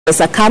The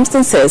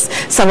circumstances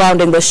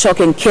surrounding the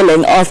shocking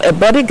killing of a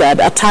bodyguard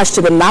attached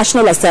to the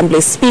National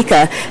Assembly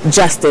Speaker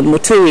Justin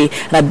Muturi.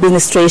 An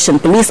administration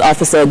police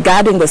officer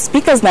guarding the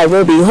Speaker's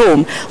Nairobi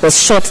home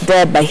was shot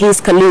dead by his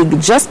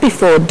colleague just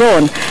before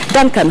dawn.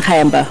 Duncan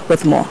Hayamba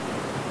with more.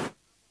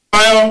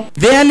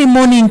 The early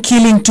morning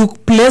killing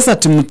took place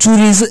at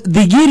Muturi's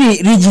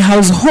Thigiri Ridge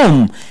House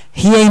home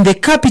here in the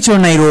capital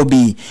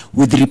Nairobi,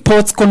 with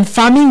reports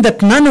confirming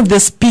that none of the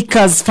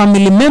Speaker's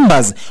family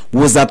members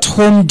was at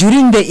home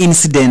during the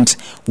incident,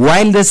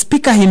 while the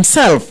Speaker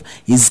himself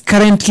is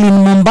currently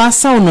in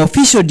Mombasa on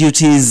official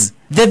duties.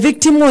 The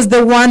victim was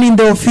the one in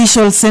the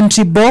official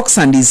sentry box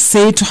and is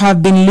said to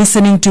have been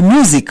listening to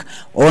music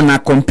on a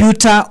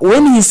computer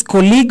when his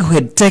colleague, who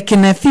had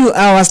taken a few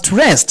hours to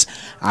rest,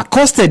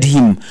 accosted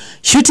him,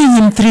 shooting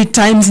him 3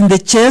 times in the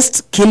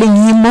chest, killing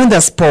him on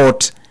the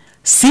spot.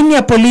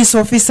 Senior police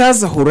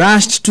officers who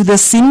rushed to the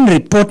scene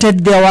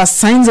reported there were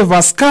signs of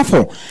a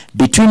scuffle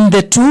between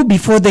the two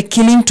before the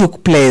killing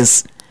took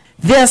place.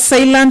 The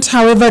assailant,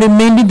 however,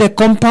 remained in the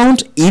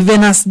compound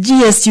even as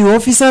GSU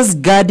officers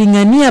guarding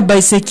a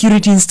nearby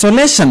security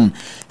installation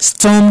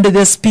stormed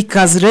the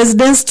Speaker's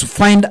residence to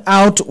find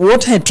out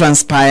what had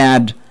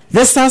transpired.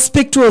 The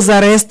suspect was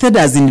arrested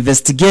as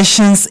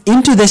investigations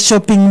into the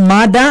shopping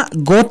murder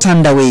got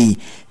underway.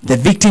 The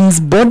victim's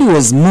body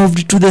was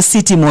moved to the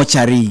city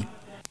mortuary.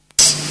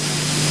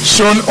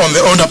 Shown on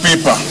the order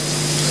paper.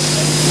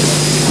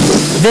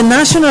 The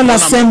National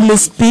Assembly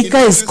Speaker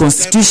is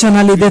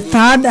constitutionally the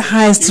 3rd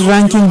highest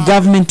ranking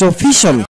government official